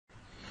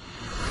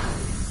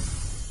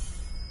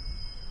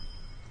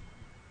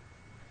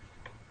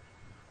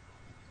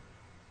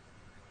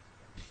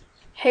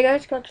Hey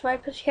guys,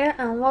 GodsVipers here,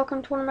 and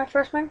welcome to one of my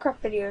first Minecraft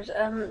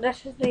videos.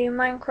 This is the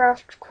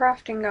Minecraft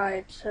crafting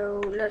guide,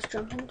 so let's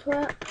jump into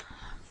it.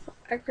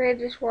 I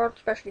created this world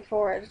especially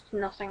for it. It's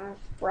nothing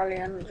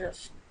brilliant,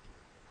 just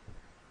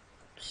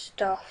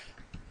stuff.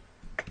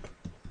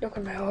 Look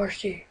at my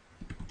horsey.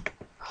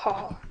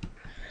 Ha.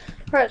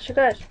 Right, so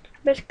guys,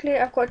 basically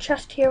I've got a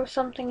chest here with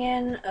something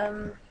in.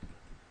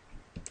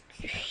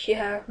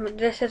 Yeah,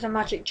 this is a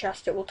magic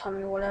chest. It will tell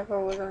me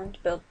whatever we're going to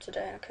build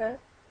today, okay?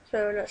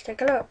 So let's take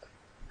a look.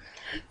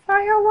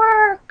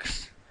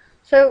 Fireworks!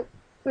 So,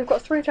 we've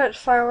got three types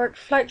of fireworks: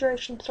 flight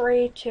duration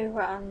 3, 2,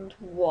 and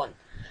 1.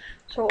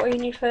 So what you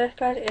need for this,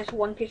 guys, is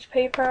one piece of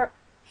paper,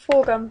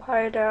 4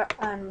 gunpowder,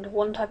 and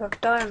one type of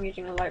dye. I'm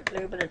using a light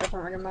blue, but it doesn't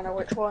really matter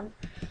which one.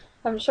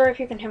 I'm sorry if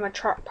you can hear my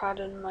trackpad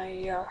and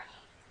my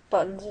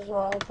buttons as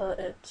well, but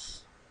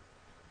it's...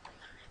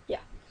 yeah.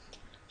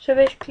 So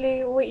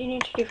basically, what you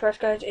need to do first,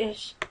 guys,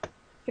 is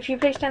if you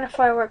place down a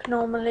firework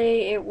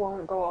normally, it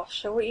won't go off.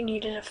 So what you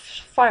need is a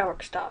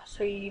firework star.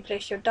 So you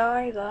place your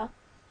dye there,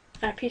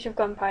 and a piece of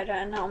gunpowder,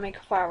 and that will make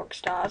a firework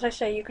star. As I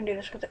say, you can do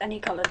this with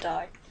any colour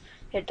dye.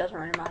 It doesn't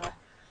really matter.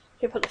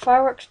 You put the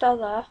firework star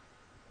there,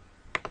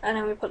 and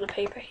then we put the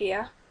paper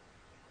here.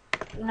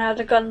 Now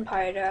the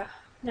gunpowder.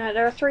 Now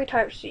there are three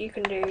types that you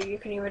can do. You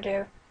can either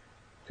do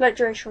flight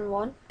duration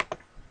 1,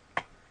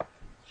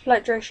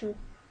 flight duration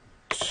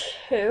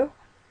 2,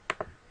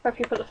 or if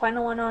you put the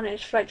final one on,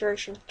 it's flight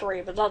duration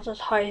 3, but that's as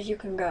high as you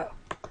can go.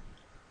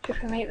 So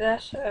if we make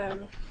this,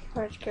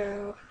 let's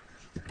go...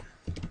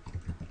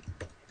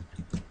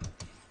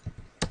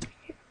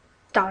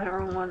 damn it,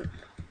 wrong one.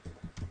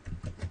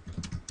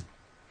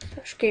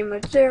 Let's game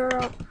mode 0,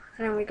 and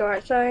then we go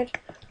outside.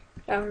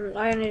 I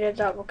only did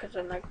that because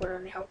then like we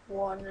only have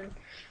one, and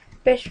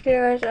basically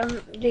guys, what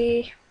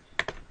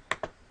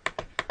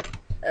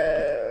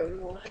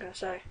was I gonna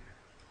say?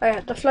 Oh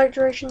yeah, the flight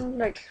duration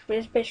like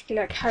is basically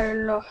like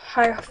how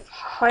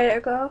high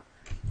it go.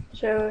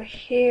 So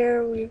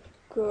here we've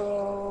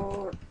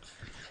got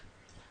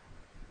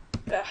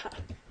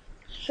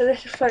so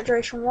this is flight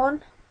duration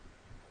 1.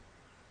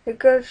 It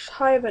goes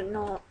high but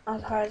not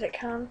as high as it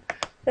can.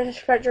 This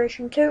is flight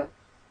duration 2, a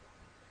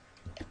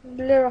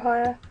little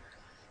higher.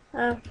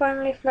 And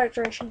finally flight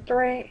duration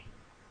 3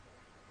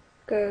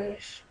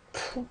 goes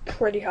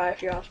pretty high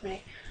if you ask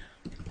me.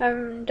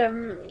 And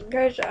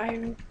guys,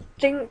 I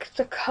think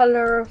the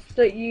colour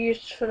that you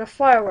use for the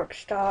firework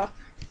star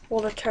will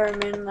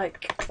determine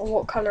like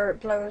what colour it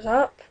blows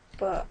up,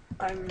 but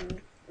I'm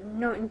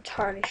not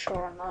entirely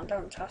sure on that.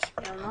 Don't test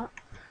me on that.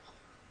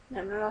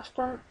 Then the last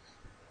one.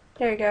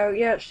 There you go.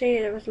 Yeah, see,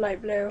 it was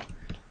light blue,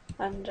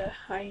 and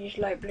I used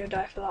light blue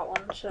dye for that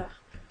one. So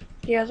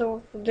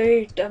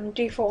the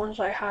default ones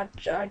I had,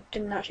 I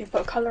didn't actually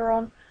put colour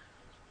on,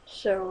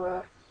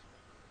 so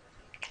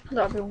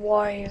that'll be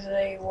why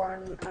they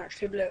weren't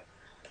actually blue.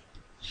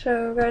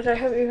 So guys, I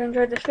hope you've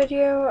enjoyed this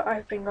video.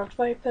 I've been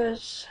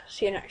GodsVipers.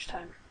 See you next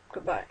time.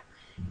 Goodbye.